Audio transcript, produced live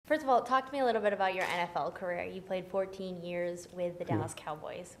First of all, talk to me a little bit about your NFL career. You played 14 years with the Dallas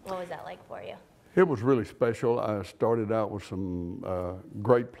Cowboys. What was that like for you? It was really special. I started out with some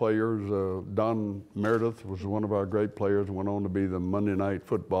great players. Don Meredith was one of our great players, went on to be the Monday Night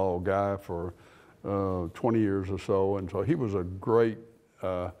Football guy for 20 years or so. And so he was a great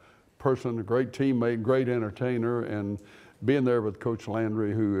person, a great teammate, great entertainer. And being there with Coach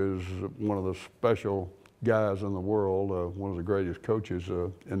Landry, who is one of the special guys in the world, one of the greatest coaches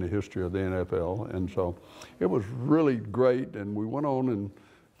in the history of the NFL. And so it was really great. And we went on and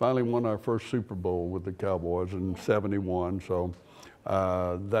finally won our first Super Bowl with the Cowboys in '71. So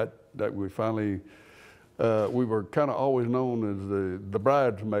that we finally, we were kind of always known as the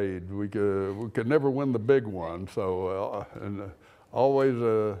bridesmaid. We could never win the big one. So always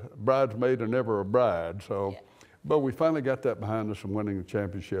a bridesmaid and never a bride. So. Yeah. But we finally got that behind us and winning the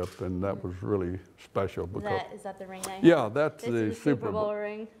championship, and that was really special. Because is that the ring there? Yeah, that's the Super Bowl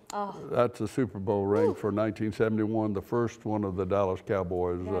ring. Oh. That's the Super Bowl ring for 1971, the first one of the Dallas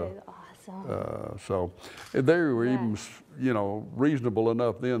Cowboys. That is awesome. So they were even, you know, reasonable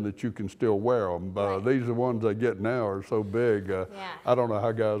enough then that you can still wear them. Right. These are ones they get now are so big. I don't know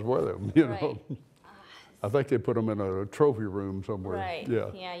how guys wear them. You know. I think they put them in a trophy room somewhere. Right.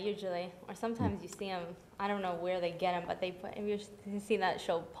 Yeah, usually. Or sometimes you see them, I don't know where they get them, but they put, have you seen that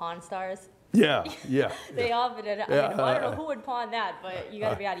show Pawn Stars? Yeah. They often, I don't know who would pawn that, but you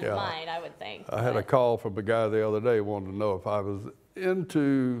got to be out of your mind, I would think. I had a call from a guy the other day wanting to know if I was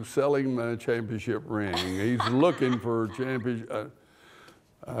into selling my championship ring. He's looking for a championship.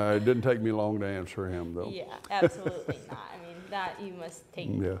 It didn't take me long to answer him, though. Yeah, absolutely not. I mean, that you must take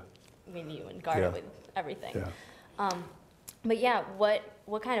with you and guard it with everything. But yeah,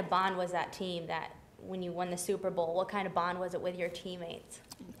 what kind of bond was that team that when you won the Super Bowl, what kind of bond was it with your teammates?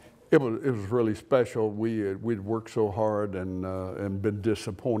 It was really special. We'd worked so hard and been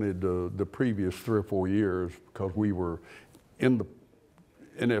disappointed the previous 3 or 4 years because we were in the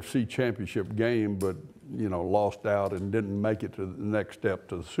NFC Championship game, but you know, lost out and didn't make it to the next step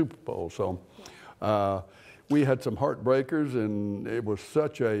to the Super Bowl. So we had some heartbreakers, and it was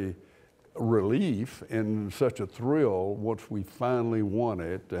such a relief and such a thrill once we finally won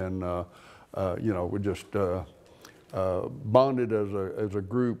it. And you know, we just bonded as a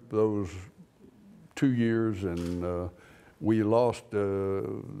group those 2 years, and we lost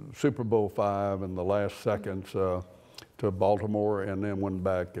Super Bowl V in the last seconds to Baltimore, and then went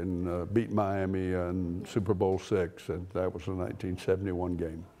back and beat Miami in Super Bowl VI, and that was the 1971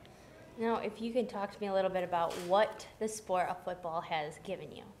 game. Now, if you can talk to me a little bit about what the sport of football has given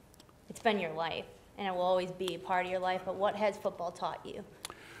you. It's been your life, and it will always be a part of your life, but what has football taught you?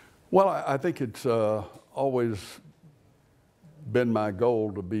 Well, I think it's always been my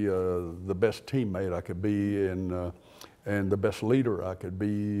goal to be the best teammate I could be, and the best leader I could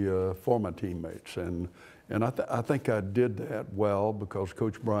be for my teammates. And I think I did that well because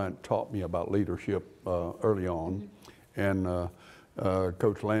Coach Bryant taught me about leadership early on. And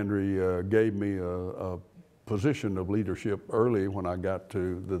Coach Landry gave me a position of leadership early when I got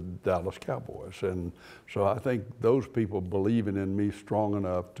to the Dallas Cowboys. And so I think those people believing in me strong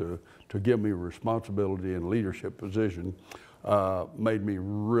enough to give me responsibility and leadership position made me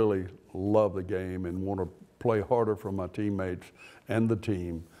really love the game and want to play harder for my teammates and the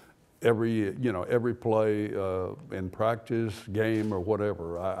team. Every play in practice, game, or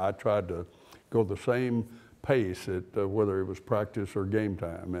whatever, I tried to go the same pace at whether it was practice or game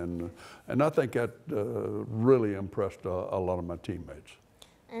time, and I think that really impressed a lot of my teammates.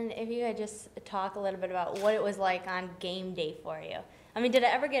 And if you could just talk a little bit about what it was like on game day for you. I mean, did it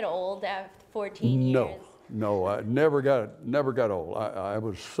ever get old after 14 years? No, I never got old. I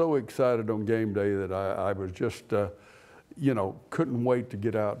was so excited on game day that I was just, you know, couldn't wait to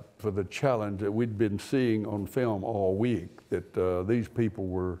get out for the challenge that we'd been seeing on film all week that these people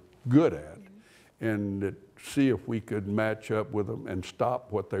were good at, and that see if we could match up with them and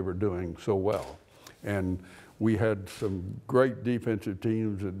stop what they were doing so well. And we had some great defensive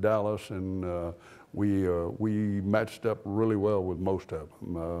teams at Dallas, and we matched up really well with most of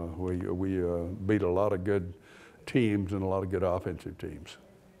them. We beat a lot of good teams and a lot of good offensive teams.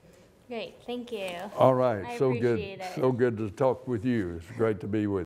 Great, thank you. All right, I so good. appreciate it. So good to talk with you. It's great to be with you.